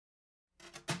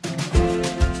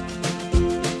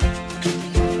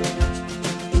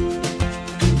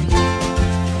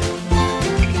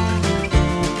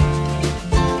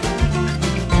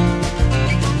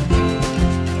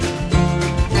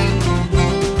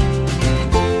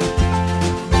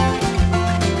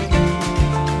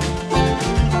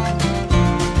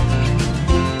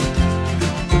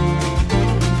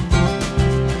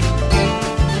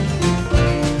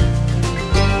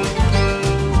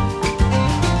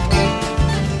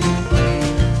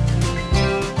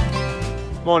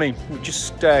Morning. We've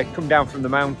just come down from the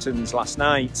mountains last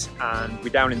night and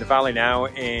we're down in the valley now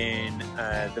in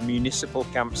the municipal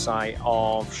campsite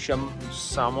of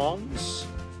Champs-Samons.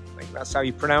 I think that's how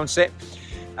you pronounce it.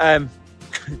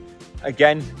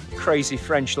 Again, crazy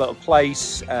French little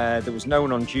place. There was no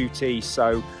one on duty,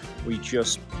 so we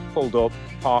just pulled up,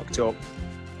 parked up,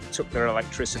 took their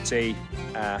electricity,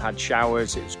 had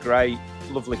showers. It was great,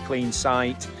 lovely clean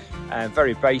site,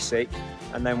 very basic.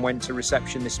 And then went to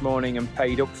reception this morning and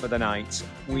paid up for the night.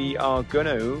 We are going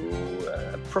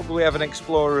to probably have an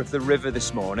explorer of the river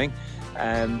this morning.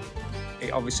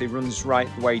 It obviously runs right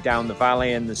the way down the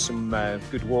valley and there's some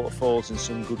good waterfalls and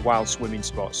some good wild swimming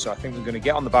spots. So I think we're going to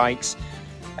get on the bikes,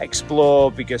 explore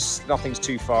because nothing's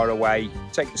too far away,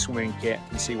 take the swimming kit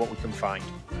and see what we can find.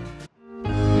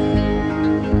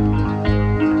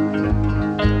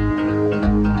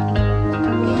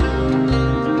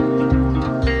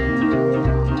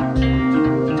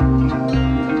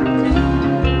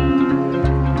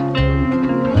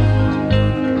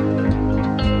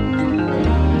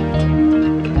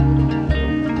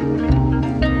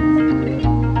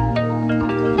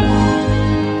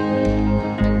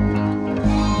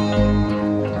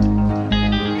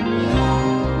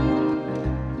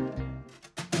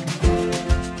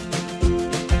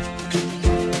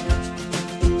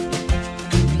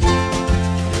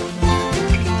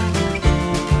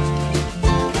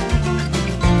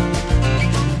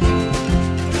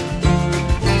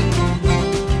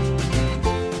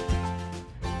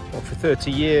 For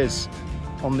 30 years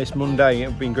on this Monday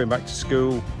I've been going back to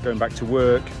school, going back to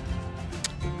work,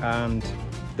 and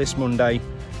this Monday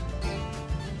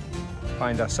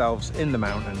find ourselves in the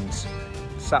mountains,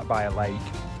 sat by a lake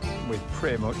with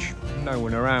pretty much no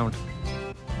one around.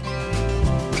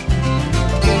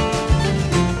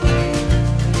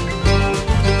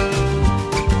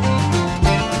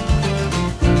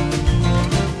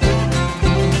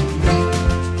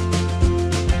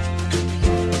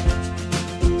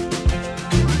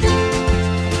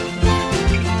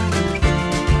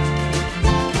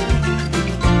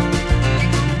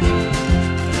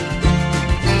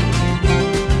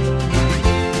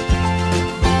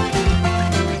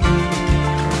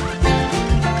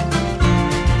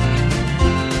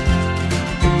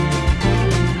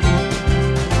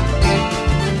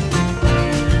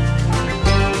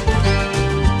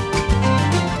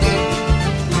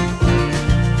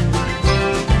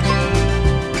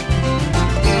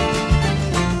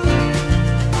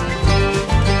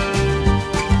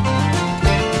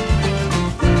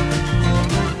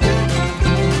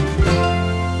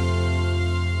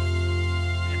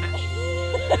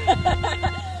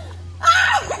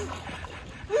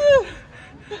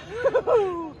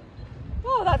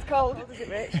 Oh, that's cold. What is it,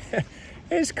 Rich?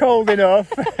 It's cold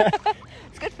enough.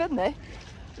 It's good fun, though.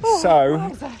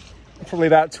 So, probably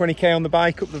about 20k on the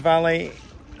bike up the valley.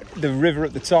 The river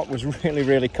at the top was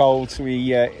really cold, so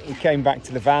we came back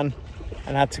to the van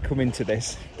and had to come into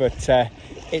this. But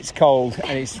it's cold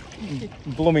and it's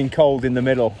blooming cold in the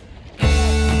middle.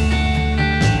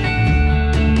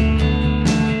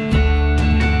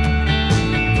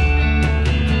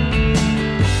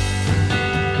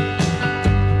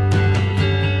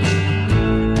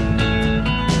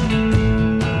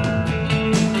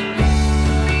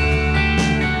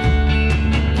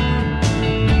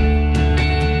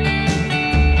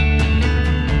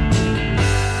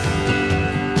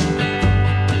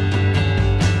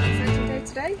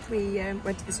 We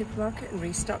went to the supermarket and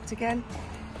restocked again,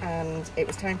 and it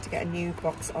was time to get a new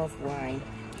box of wine.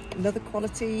 Another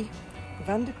quality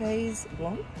Van de Pays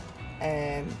Blanc,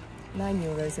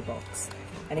 €9 a box.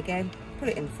 And again, put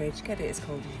it in the fridge, get it as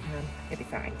cold as you can, it'll be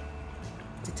fine.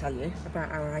 To tell you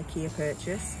about our IKEA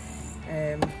purchase,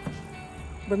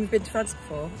 when we've been to France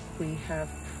before, we have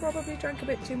probably drank a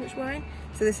bit too much wine.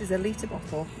 So this is a litre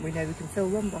bottle. We know we can fill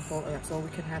one bottle and that's all we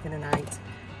can have in a night.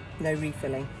 No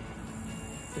refilling.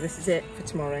 So this is it for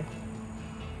tomorrow.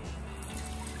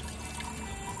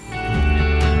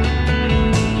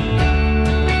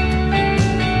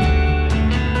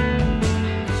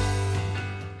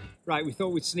 Right, we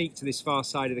thought we'd sneak to this far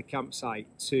side of the campsite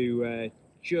to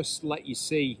just let you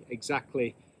see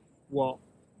exactly what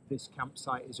this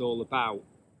campsite is all about,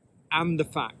 and the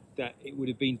fact that it would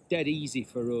have been dead easy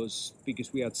for us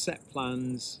because we had set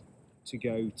plans to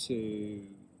go to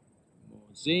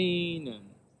Morzine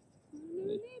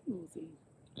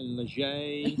and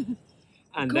Leger,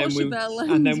 and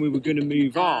then we were going to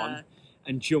move on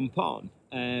and jump on.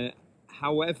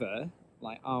 However,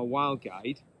 like our wild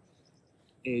guide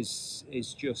is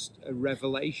just a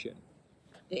revelation.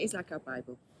 It is like our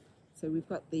Bible. So we've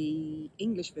got the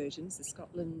English versions, the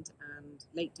Scotland and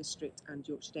Lake District and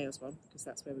Yorkshire Dales one, because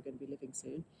that's where we're going to be living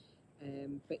soon.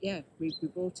 But yeah, we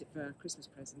bought it for our Christmas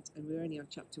present, and we're only on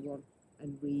chapter 1,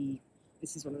 and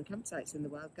this is one of the campsites in the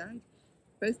Wild Guide.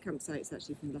 Both campsites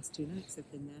actually from the last 2 nights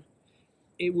have been there.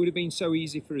 It would have been so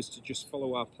easy for us to just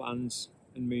follow our plans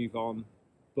and move on,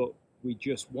 but we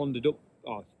just wandered up.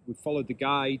 We followed the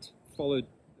guide, followed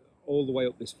all the way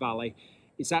up this valley.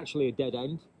 It's actually a dead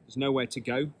end. There's nowhere to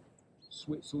go.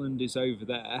 Switzerland is over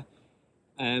there,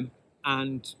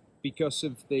 and because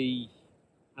of the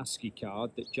ASCII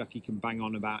card that Jackie can bang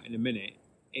on about in a minute,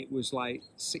 it was like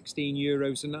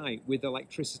 €16 a night with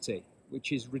electricity,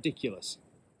 which is ridiculous.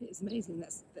 It's amazing.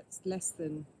 That's less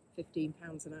than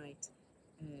 £15 a night.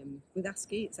 With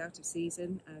ASCII, it's out of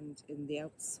season, and in the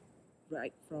Alps,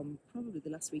 right from probably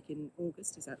the last week in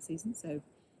August is out of season. So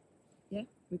yeah,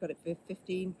 we got it for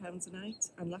 £15 a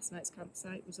night, and last night's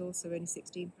campsite was also only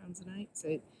 £16 a night. So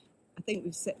I think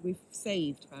we've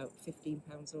saved about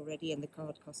 £15 already, and the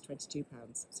card cost £22.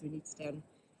 So we need to stay on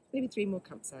maybe 3 more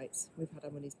campsites. We've had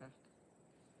our monies back.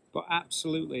 But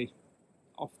absolutely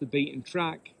off the beaten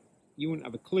track. You wouldn't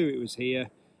have a clue it was here.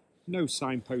 No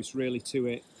signpost really to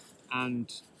it,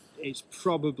 and it's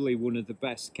probably one of the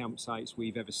best campsites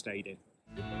we've ever stayed in.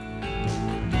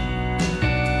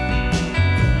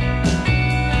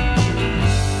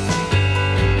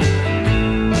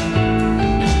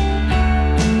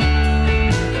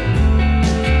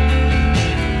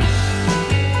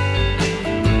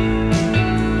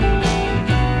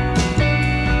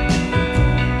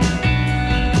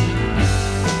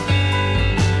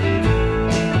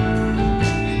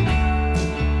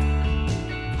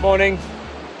 Morning.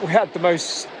 We had the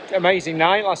most amazing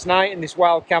night last night in this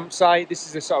wild campsite. This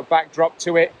is a sort of backdrop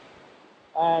to it.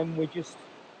 We're just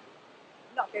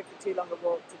not going for too long a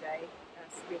walk today,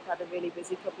 as we've had a really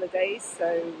busy couple of days.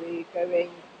 So we're going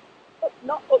up,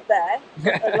 not up there,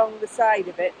 but along the side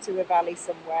of it to a valley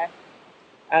somewhere.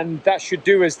 And that should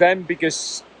do us then,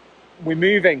 because we're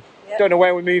moving. Yep. Don't know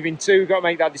where we're moving to. We've got to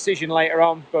make that decision later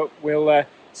on, but we'll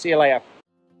see you later.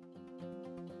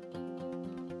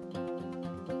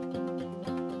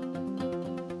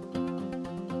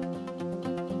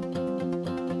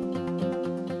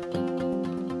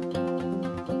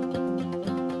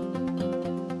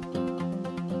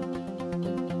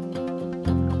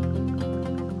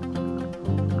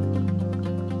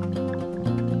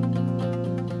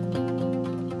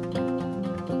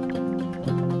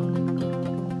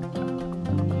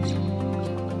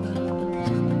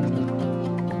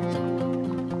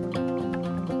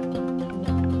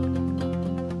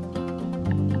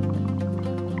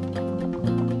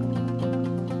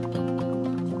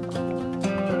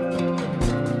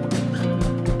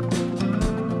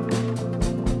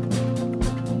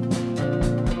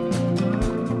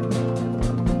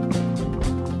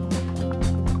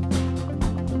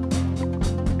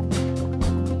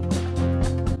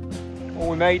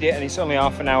 Made it, and it's only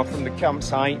half an hour from the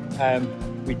campsite.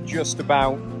 We just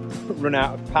about run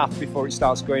out of path before it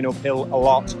starts going uphill a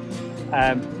lot.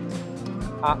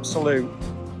 Absolute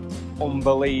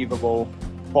unbelievable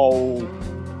bowl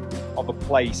of a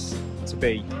place to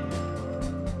be.